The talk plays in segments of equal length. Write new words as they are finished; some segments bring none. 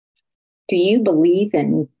Do you believe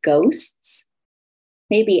in ghosts?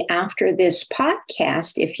 Maybe after this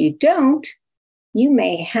podcast, if you don't, you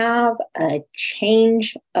may have a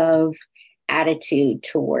change of attitude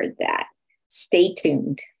toward that. Stay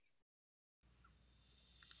tuned.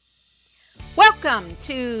 Welcome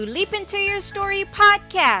to Leap Into Your Story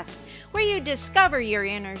podcast, where you discover your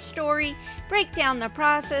inner story, break down the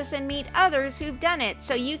process, and meet others who've done it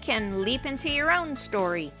so you can leap into your own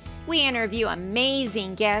story. We interview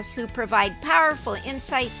amazing guests who provide powerful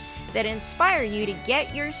insights that inspire you to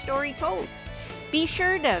get your story told. Be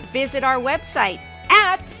sure to visit our website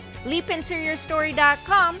at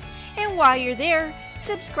leapintoyourstory.com, and while you're there,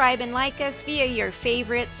 subscribe and like us via your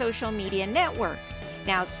favorite social media network.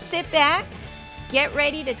 Now sit back, get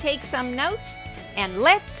ready to take some notes, and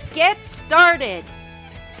let's get started.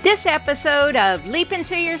 This episode of Leap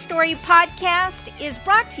Into Your Story podcast is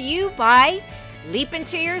brought to you by Leap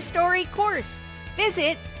Into Your Story course.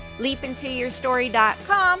 Visit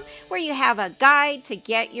leapintoyourstory.com, where you have a guide to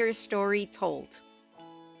get your story told.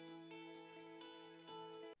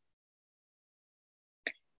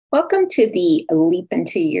 Welcome to the Leap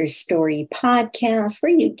Into Your Story podcast,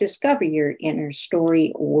 where you discover your inner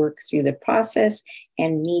story, work through the process,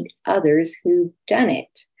 and meet others who've done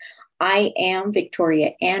it. I am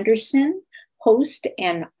Victoria Andersen, host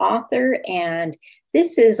and author, and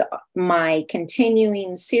this is my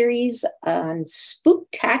continuing series on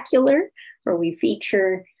Spooktacular, where we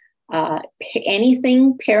feature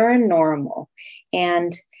anything paranormal.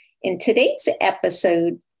 And in today's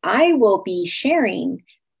episode, I will be sharing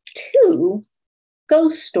 2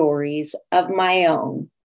 ghost stories of my own.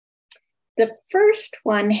 The first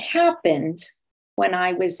one happened when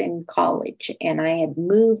I was in college and I had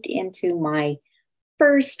moved into my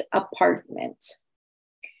first apartment.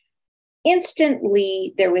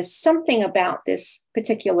 Instantly, there was something about this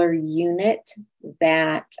particular unit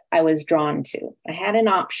that I was drawn to. I had an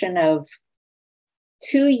option of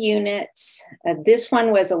 2 units. This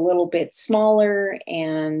one was a little bit smaller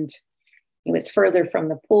and it was further from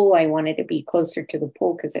the pool. I wanted to be closer to the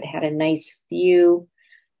pool because it had a nice view.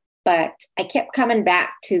 But I kept coming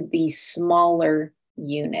back to the smaller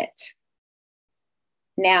unit.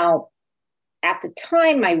 Now, at the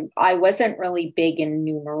time, I wasn't really big in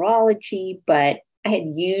numerology, but I had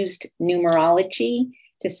used numerology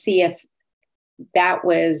to see if that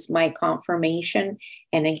was my confirmation.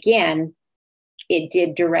 And again, it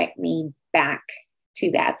did direct me back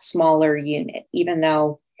to that smaller unit, even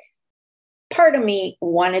though part of me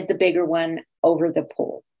wanted the bigger one over the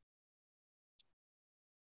pool.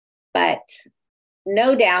 But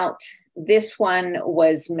no doubt this one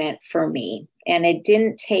was meant for me. And it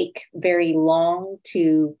didn't take very long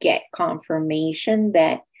to get confirmation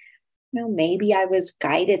that, maybe I was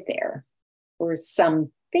guided there or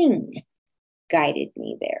something guided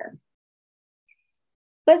me there.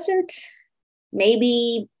 Wasn't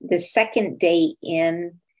maybe the second day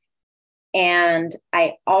in, and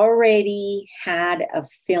I already had a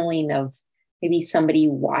feeling of maybe somebody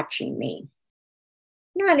watching me.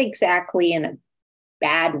 Not exactly in a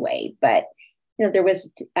bad way, but there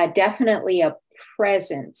was definitely a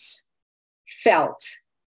presence felt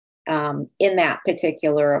in that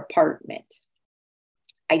particular apartment.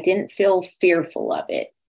 I didn't feel fearful of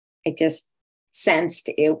it. I just sensed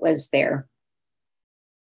it was there.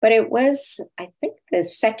 But it was, I think, the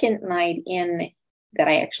second night in that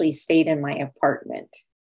I actually stayed in my apartment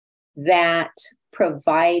that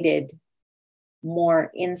provided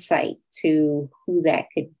more insight to who that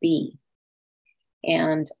could be.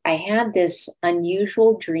 And I had this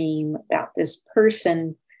unusual dream about this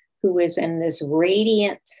person who was in this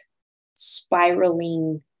radiant,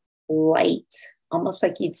 spiraling light, almost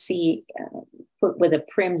like you'd see put with a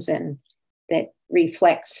crimson that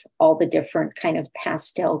reflects all the different kind of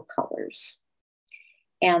pastel colors.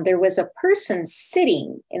 And there was a person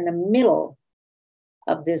sitting in the middle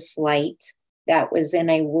of this light that was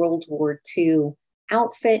in a World War II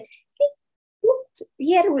outfit.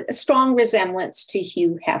 He had a strong resemblance to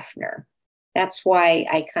Hugh Hefner. That's why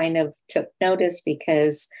I kind of took notice,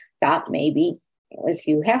 because thought maybe it was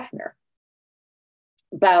Hugh Hefner.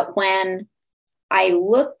 But when I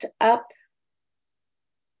looked up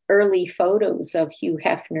early photos of Hugh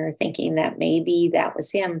Hefner, thinking that maybe that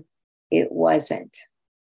was him, it wasn't.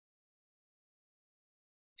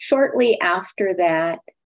 Shortly after that,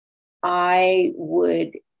 I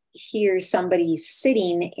would hear somebody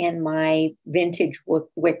sitting in my vintage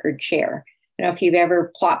wicker chair. If you've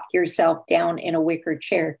ever plopped yourself down in a wicker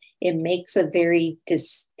chair, it makes a very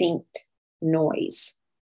distinct noise.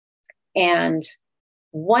 And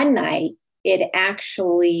one night, it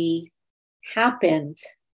actually happened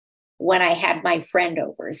when I had my friend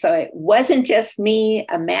over. So it wasn't just me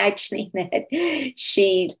imagining it.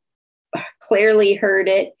 She clearly heard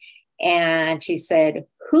it. And she said,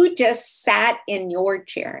 "Who just sat in your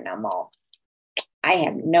chair?" And I'm all, I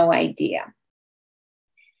have no idea.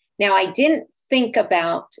 Now, I didn't think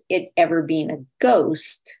about it ever being a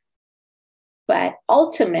ghost, but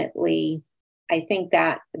ultimately, I think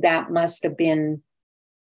that must have been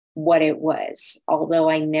what it was. Although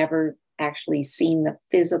I never actually seen the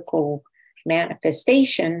physical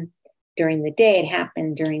manifestation during the day, it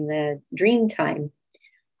happened during the dream time.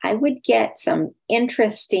 I would get some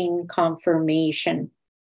interesting confirmation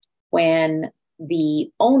when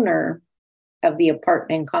the owner of the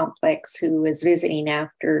apartment complex, who was visiting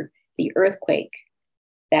after the earthquake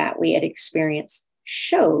that we had experienced,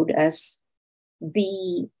 showed us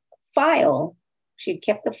the file. She'd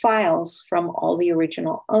kept the files from all the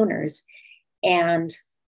original owners. And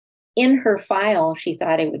in her file, she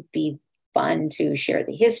thought it would be fun to share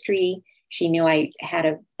the history. She knew I had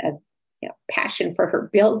a passion for her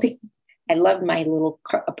building. I loved my little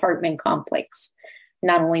apartment complex,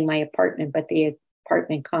 not only my apartment, but the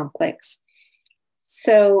apartment complex.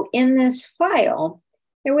 So in this file,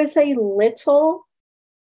 there was a little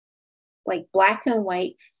like black and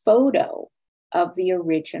white photo of the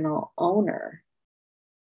original owner.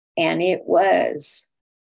 And it was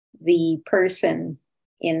the person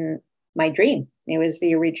in my dream. It was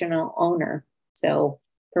the original owner. So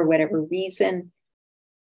for whatever reason,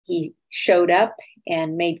 he showed up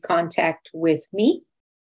and made contact with me.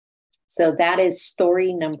 So that is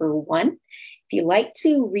story number 1. If you like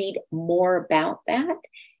to read more about that,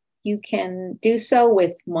 you can do so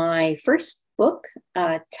with my first book,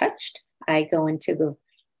 Touched. I go into the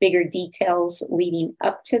bigger details leading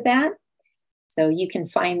up to that. So you can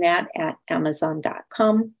find that at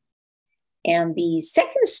Amazon.com. And the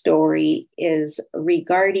second story is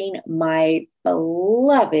regarding my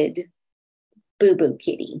beloved Boo Boo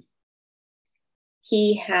Kitty.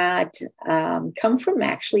 He had come from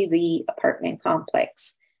actually the apartment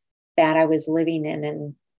complex that I was living in,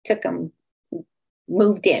 and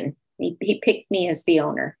moved in. He picked me as the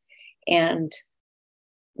owner. And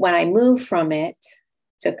when I moved from it,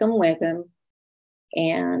 took him with him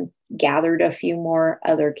and gathered a few more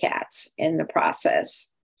other cats in the process.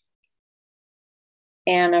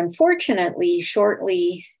 And unfortunately,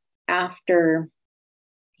 shortly after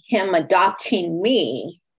him adopting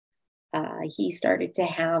me, he started to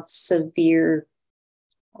have severe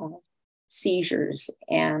seizures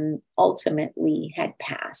and ultimately had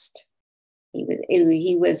passed.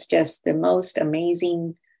 He was just the most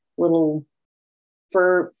amazing little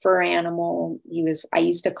fur animal. I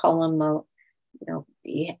used to call him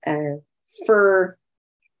a fur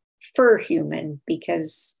human,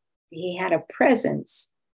 because he had a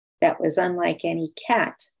presence that was unlike any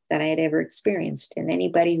cat that I had ever experienced. And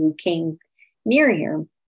anybody who came near him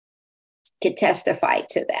could testify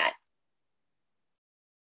to that.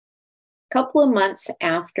 A couple of months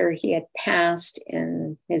after he had passed,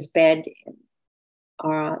 in his bed,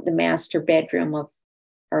 the master bedroom of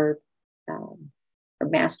our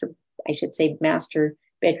master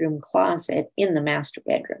bedroom closet in the master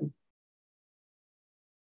bedroom.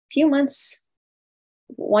 A few months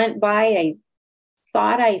went by. I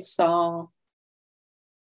thought I saw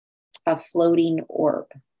a floating orb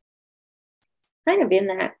kind of in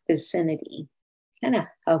that vicinity, kind of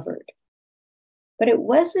hovered. But it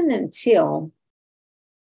wasn't until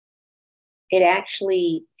it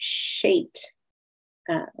actually shaped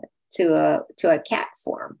to a cat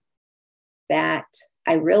form that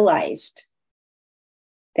I realized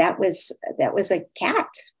that was a cat.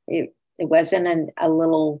 It wasn't a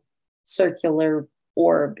little circular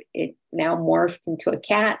orb. It now morphed into a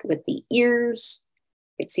cat with the ears.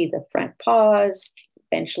 You could see the front paws,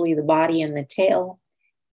 eventually the body and the tail.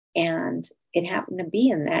 And it happened to be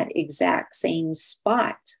in that exact same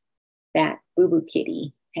spot that Boo Boo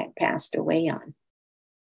Kitty had passed away on.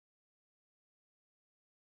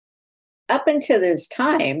 Up until this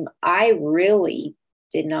time, I really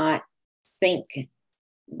did not think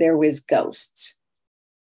there was ghosts.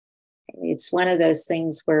 It's one of those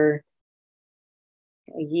things where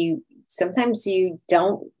sometimes you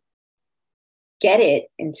don't get it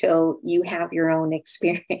until you have your own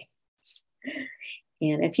experience.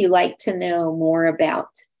 And if you like to know more about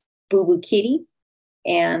Boo Boo Kitty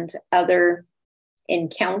and other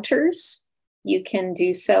encounters, you can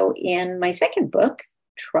do so in my second book,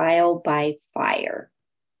 Trial by Fire.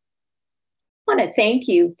 I want to thank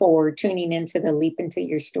you for tuning into the Leap Into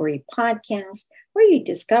Your Story podcast, where you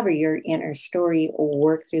discover your inner story or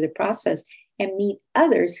work through the process and meet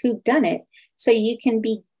others who've done it, so you can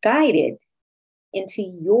be guided into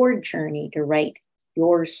your journey to write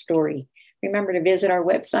your story. Remember to visit our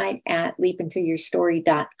website at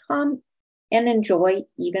leapintoyourstory.com and enjoy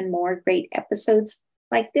even more great episodes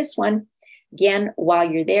like this one. Again, while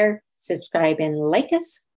you're there, subscribe and like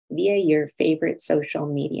us via your favorite social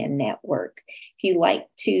media network. If you like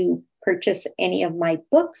to purchase any of my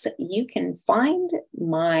books, you can find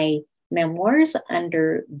my memoirs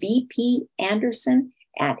under VP Andersen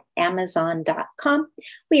at Amazon.com.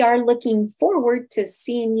 We are looking forward to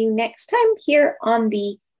seeing you next time here on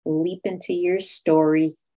the Leap Into Your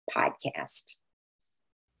Story podcast.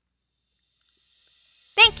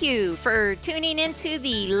 Thank you for tuning into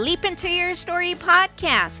the Leap Into Your Story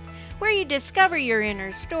podcast, where you discover your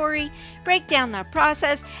inner story, break down the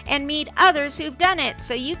process, and meet others who've done it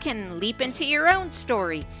so you can leap into your own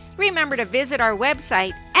story. Remember to visit our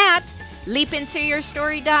website at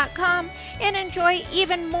leapintoyourstory.com and enjoy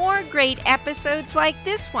even more great episodes like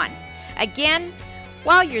this one. Again,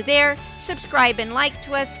 while you're there, subscribe and like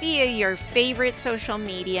to us via your favorite social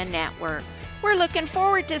media network. We're looking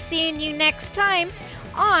forward to seeing you next time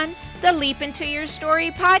on the Leap Into Your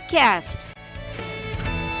Story podcast.